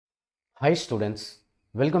Hi students,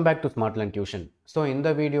 welcome back to smartlearntuition. So in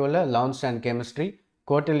the video la 11th standard chemistry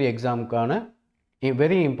quarterly exam kana a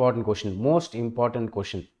very important question, most important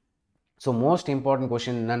question. So most important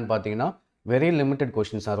question என்னன்னு பார்த்தீங்கன்னா very limited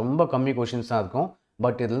questions தான், ரொம்ப கம்மி questions தான் இருக்கும்.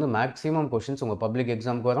 But இதில் வந்து maximum questions உங்கள் பப்ளிக்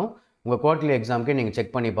எக்ஸாமுக்கு வரும், உங்கள் குவார்ட்டர்லி எக்ஸாமுக்கே நீங்கள்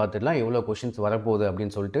செக் பண்ணி பார்த்துடலாம் எவ்வளோ கொஷின்ஸ் வரப்போகுது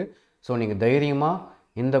அப்படின்னு சொல்லிட்டு. ஸோ நீங்கள் தைரியமாக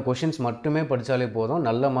இந்த கொஷின்ஸ் மட்டுமே படித்தாலே போதும்,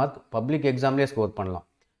 நல்ல மார்க் பப்ளிக் எக்ஸாம்லேயே ஸ்கோர் பண்ணலாம்.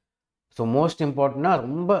 ஸோ மோஸ்ட் இம்பார்ட்டண்ட்னா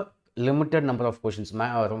ரொம்ப limited number of questions,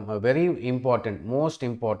 very important, most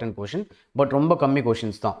important question, but ரொம்ப கம்மி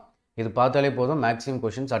கொஷின்ஸ் தான். இது பார்த்தாலே போதும் மேக்ஸிமம்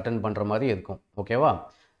கொஷின்ஸ் அட்டன் பண்ணுற மாதிரி இருக்கும். ஓகேவா?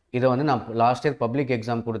 இதை வந்து நான் லாஸ்ட் இயர் பப்ளிக்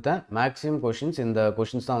எக்ஸாம் கொடுத்தேன், மேக்ஸிமம் கொஷின்ஸ் இந்த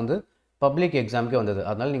கொஷின்ஸ் தான் வந்து பப்ளிக் எக்ஸாமுக்கே வந்தது.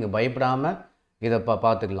 அதனால் நீங்கள் பயப்படாமல் இதை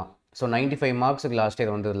பார்த்துக்கலாம். ஸோ 95 மார்க்ஸுக்கு லாஸ்ட்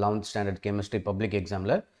இயர் வந்து 11th ஸ்டாண்டர்ட் கெமிஸ்ட்ரி பப்ளிக்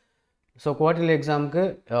எக்ஸாமில். ஸோ குவார்ட்டர்லி எக்ஸாமுக்கு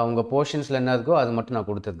உங்கள் போர்ஷன்ஸில் என்ன இருக்கோ அது மட்டும் நான்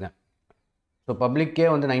கொடுத்துருக்கேன். ஸோ பப்ளிக்கே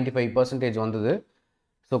வந்து 95% வந்தது.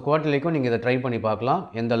 ஸோ குவார்ட்டர்லிக்கும் நீங்கள் இதை ட்ரை பண்ணி பார்க்கலாம்,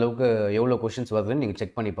 எந்த அளவுக்கு எவ்வளோ கொஷின்ஸ் வருதுன்னு நீங்கள்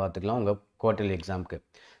செக் பண்ணி பார்த்துக்கலாம் உங்கள் குவார்ட்டர்லி எக்ஸாமுக்கு.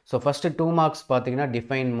 ஸோ ஃபஸ்ட்டு 2 மார்க்ஸ் பார்த்தீங்கன்னா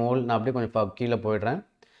டிஃபைன் மோல், நான் அப்படியே கொஞ்சம் கீழே போயிடுறேன்.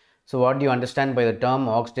 So what you understand by the term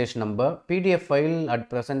oxidation number. PDF file at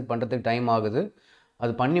present பண்ணுறதுக்கு டைம் ஆகுது,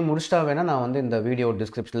 அது பண்ணி முடிச்சிட்டா வேணால் நான் வந்து இந்த வீடியோ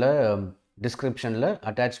டிஸ்கிரிப்ஷனில்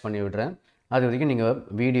அட்டாச் பண்ணி விடுறேன். அது வரைக்கும் நீங்கள்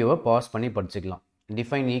வீடியோவை பாஸ் பண்ணி படிச்சுக்கலாம்.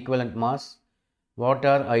 Define equivalent mass, what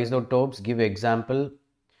are isotopes, give example,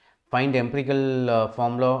 find empirical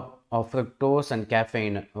formula of fructose and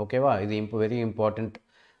caffeine. ஓகேவா? இது very important.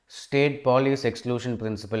 State பாலிஸ் exclusion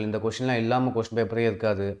principal, இந்த கொஷின்லாம் இல்லாமல் கொஷின் பேப்பரே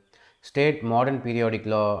இருக்காது. State modern periodic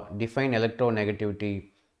law, define electronegativity,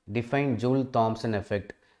 define joule Thomson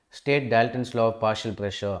effect, state Dalton's law of partial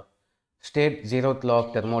pressure, state zeroth law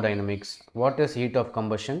of thermodynamics, what is heat of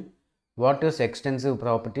combustion, what is extensive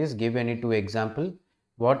properties, give any two example,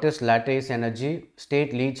 what is lattice energy,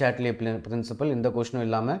 state Lee Shadley principal, இந்த கொஷினும்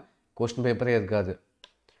இல்லாமல் question பேப்பரே இருக்காது.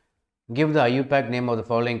 Give the IUPAC name of the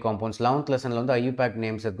following compounds. 11th லெசனில் வந்து IUPAC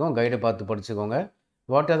names இருக்கும், கைடை பார்த்து படிச்சுக்கோங்க.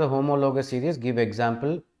 What are the homologous series, give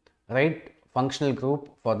example, right functional group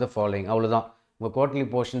for the following. அவ்வளோதான் உங்கள் குவார்ட்டர்லி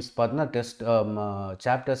போர்ஷன்ஸ். பார்த்தீங்கன்னா டெஸ்ட்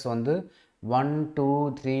சாப்டர்ஸ் வந்து 1 2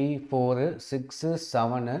 3 4 6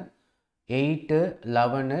 7 8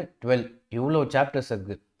 11 12 இவ்வளோ சாப்டர்ஸ்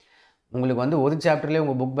இருக்குது. உங்களுக்கு வந்து ஒரு சாப்டர்லேயே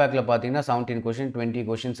உங்கள் புக் பேக்கில் பார்த்தீங்கன்னா 17 கொஷின்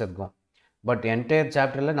 20 கொஷின்ஸ் இருக்கும். பட் என்டையர்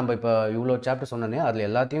சாப்டரில் நம்ம இப்போ இவ்வளோ சாப்டர் சொன்னோன்னே அதில்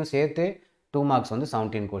எல்லாத்தையும் சேர்த்து 2 மார்க்ஸ் வந்து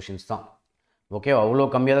 17 கொஷின்ஸ் தான். ஓகே, அவ்வளோ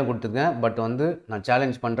கம்மியாக தான் கொடுத்துருக்கேன். பட் வந்து நான்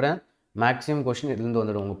சேலஞ்ச் பண்ணுறேன், மேக்ஸிமம் கொஷின் இதுலேருந்து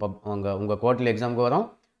வந்துடும். உங்கள் குவார்ட்டர்லி எக்ஸாமுக்கு வரும்,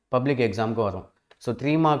 பப்ளிக் எக்ஸாமுக்கு வரும். ஸோ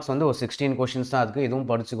 3 மார்க்ஸ் வந்து ஒரு 16 கொஷின்ஸ் தான் இருக்குது, இதுவும்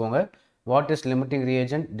படிச்சுக்கோங்க. What is limiting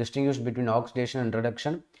reagent, distinguish between oxidation and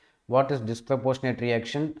reduction, what is disproportionate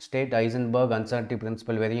reaction, state Heisenberg அன்சர்டி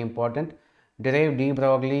principal, very important, drive D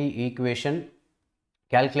ப்ராக்லி equation,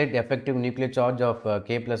 calculate effective nuclear charge of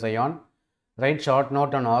K plus ion, write short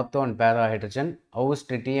note on ortho and para hydrogen, how is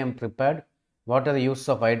tritium prepared, what are the uses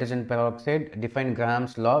of hydrogen peroxide, define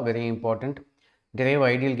Graham's law, very important, derive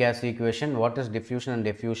ideal gas equation, what is diffusion and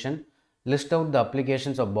diffusion, list out the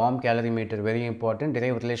applications of bomb calorimeter, very important,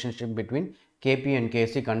 derive relationship between Kp and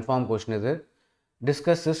Kc, confirm question இது,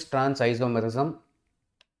 discuss cis trans isomerism,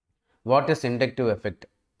 what is inductive effect.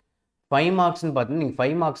 5 மார்க்ஸ்னு பார்த்தீங்கன்னா நீங்கள்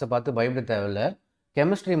 5 மார்க்ஸை பார்த்து பயப்பட தேவையில்லை.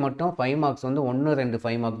 Chemistry மட்டும் 5 marks வந்து 1 2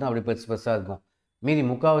 5 mark தான் அப்படி பெருசாக இருக்கும். மீதி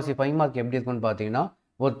முக்கால்வாசி 5 மார்க் எப்படி இருக்குன்னு பார்த்தீங்கன்னா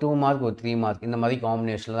ஒரு 2 மார்க் ஒரு 3 மார்க் இந்த மாதிரி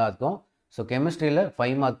காம்பினேஷனில் தான் இருக்கும். ஸோ கெமிஸ்ட்ரியில்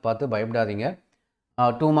 5 மார்க் பார்த்து பயப்படாதீங்க.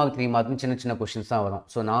 2 மார்க் 3 மார்க்னு சின்ன சின்ன கொஷின்ஸ் தான் வரும்.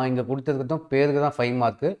 ஸோ நான் இங்கே கொடுத்துருக்கட்டும் பேருக்கு தான் 5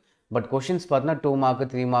 மார்க்கு, பட் கொஷின்ஸ் பார்த்தீங்கன்னா 2 மார்க்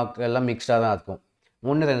 3 மார்க் எல்லாம் மிக்ஸ்டாக தான் இருக்கும்.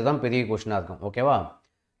 1 2 தான் பெரிய கொஷினாக இருக்கும். ஓகேவா?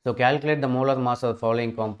 So calculate the molar mass of the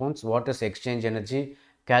following compounds, what is exchange energy,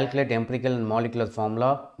 calculate empirical and molecular formula,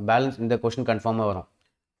 balance, இந்த கொஷின் கன்ஃபார்மாக வரும்.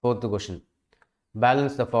 4th question,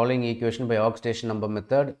 balance the following equation by oxidation number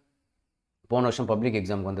method, போன வருஷம் பப்ளிக்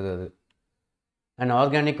எக்ஸாமுக்கு வந்தது அது. An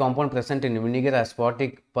organic compound present in vinegar has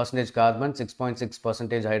 40% carbon,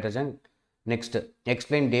 6.6% hydrogen. Next,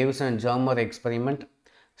 explain Davison and Germer experiment,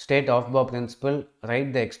 state Aufbau principle,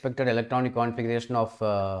 write the expected electronic configuration of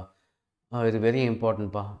இது very important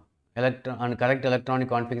பா, and correct electronic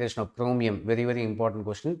configuration of chromium, very very important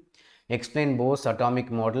question. Explain Bohr's atomic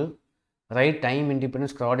model, write time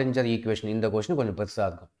independent Schrodinger equation, இந்த question கொஞ்சம் பெருசாக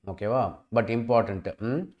இருக்கும். ஓகேவா? But important.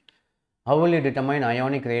 how will you determine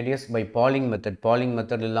ionic radius by Pauling method, Pauling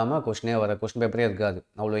method இல்லாமல் கொஸ்டினே வர question பேப்பரே இருக்காது,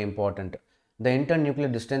 அவ்வளோ important. the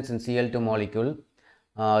internuclear distance in Cl2 molecule,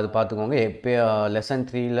 அது பார்த்துக்கோங்க. லெசன்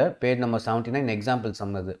 3ல் பேஜ் நம்பர் 79 எக்ஸாம்பிள்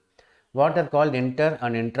சொன்னது. what are called inter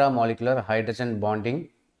and intramolecular hydrogen bonding,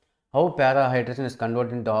 how para hydrogen is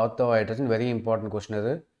converted into ortho hydrogen, very important question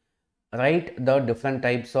இது. write the different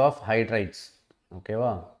types of hydrides.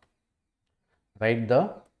 ஓகேவா? write the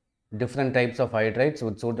different types of hydrates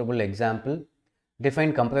with suitable example.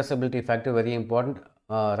 Define compressibility factor, very important.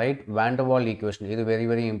 Right, van der Waal equation, இது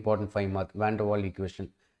very important 5 mark, van der Waal equation.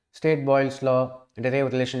 State Boyle's law, derive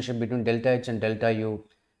relationship between delta H and delta U,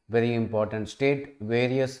 very important. State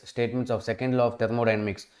various statements of second law of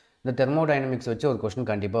thermodynamics. இந்த thermodynamics வச்சு ஒரு question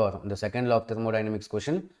கண்டிப்பாக வரும். இந்த second law of thermodynamics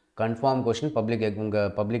question confirm question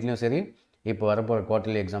உங்கள் பப்ளிக்லையும் சரி, இப்போ வரப்போகிற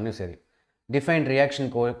குவார்டர்லி எக்ஸாம்லையும் சரி. Define reaction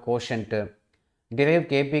quotient. Derive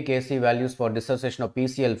Kp, Kc values for dissociation of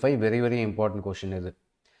PCl5, very important question இது.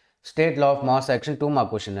 State law of mass action, 2 mark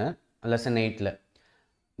question, lesson 8ல.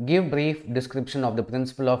 Give brief description of the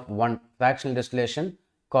principle of 1 fractional distillation,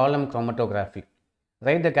 column chromatography.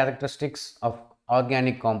 Write the characteristics of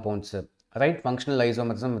organic compounds. Write functional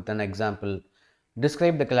isomerism with an example.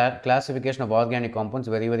 Describe the classification of organic compounds,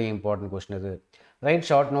 very important question இது. Write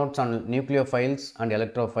short notes on nucleophiles and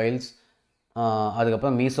electrophiles.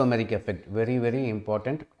 அதுக்கப்புறம் mesomeric effect, very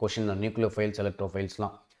important question தான் nucleophiles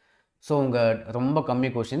எலக்ட்ரோஃபைல்ஸ்லாம். So உங்கள் ரொம்ப கம்மி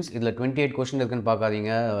questions இதில் 28 question இருக்குன்னு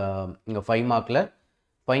பார்க்காதீங்க. இங்கே 5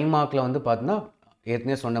 மார்க்கில் வந்து பார்த்தீங்கன்னா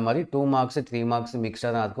ஏற்கனவே சொன்ன மாதிரி 2 மார்க்ஸ் 3 மார்க்ஸ்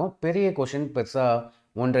மிக்ஸ்டாக தான் இருக்கும். பெரிய கொஷின் பெருசாக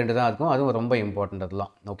 1-2 தான் இருக்கும், அதுவும் ரொம்ப இம்பார்ட்டண்ட்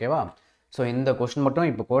அதெல்லாம். ஓகேவா? ஸோ இந்த கொஷின் மட்டும்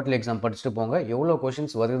இப்போ குவார்டர்லி எக்ஸாம் படிச்சுட்டு போங்க. எவ்வளோ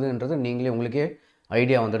கொஷின்ஸ் வருதுன்றது நீங்களே உங்களுக்கே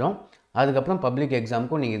ஐடியா வந்துடும். அதுக்கப்புறம் பப்ளிக்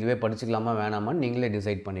எக்ஸாமுக்கும் நீங்கள் இதுவே படிச்சுக்கலாமா வேணாமான்னு நீங்களே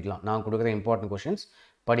டிசைட் பண்ணிக்கலாம். நான் கொடுக்குற இம்பார்ட்டன்ட் கொஷின்ஸ்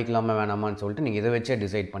படிக்கலாமா வேணாமான்னு சொல்லிட்டு நீங்கள் இதை வச்சே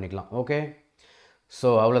டிசைட் பண்ணிக்கலாம். ஓகே, ஸோ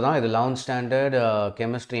அவ்வளோதான். இது 11th standard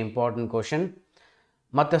chemistry important question.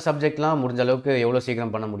 மற்ற சப்ஜெக்ட்லாம் முடிஞ்ச அளவுக்கு எவ்வளோ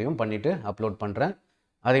சீக்கிரம் பண்ண முடியும் பண்ணிவிட்டு அப்லோட் பண்ணுறேன்.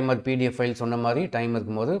 அதே மாதிரி பிடிஎஃப் ஃபைல் சொன்ன மாதிரி டைம்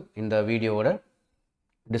இருக்கும்போது இந்த வீடியோவோட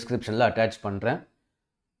டிஸ்கிரிப்ஷனில் அட்டாச் பண்ணுறேன்.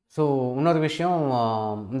 ஸோ இன்னொரு விஷயம்,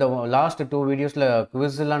 இந்த லாஸ்ட் 2 வீடியோஸில்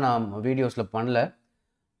குவிஸ்லாம் நான் வீடியோஸில் பண்ணல.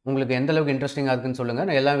 உங்களுக்கு எந்த அளவுக்கு இன்ட்ரெஸ்டிங்காக இருக்குன்னு சொல்லுங்கள்.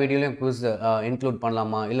 நான் எல்லா வீடியோலையும் குவிஸ் இன்க்ளூட்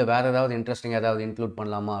பண்ணலாமா, இல்லை வேறு ஏதாவது இன்ட்ரெஸ்டிங் ஏதாவது இன்க்ளூட்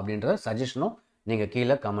பண்ணலாமா அப்படின்ற சஜஷனும் நீங்கள்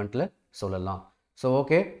கீழே கமெண்ட்டில் சொல்லலாம். ஸோ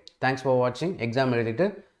ஓகே, தேங்க்ஸ் ஃபார் வாட்சிங். எக்ஸாம் எழுதிட்டு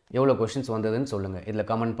எவ்வளோ கொஷின்ஸ் வந்ததுன்னு சொல்லுங்கள், இதில்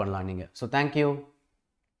கமெண்ட் பண்ணலாம் நீங்கள். So thank you.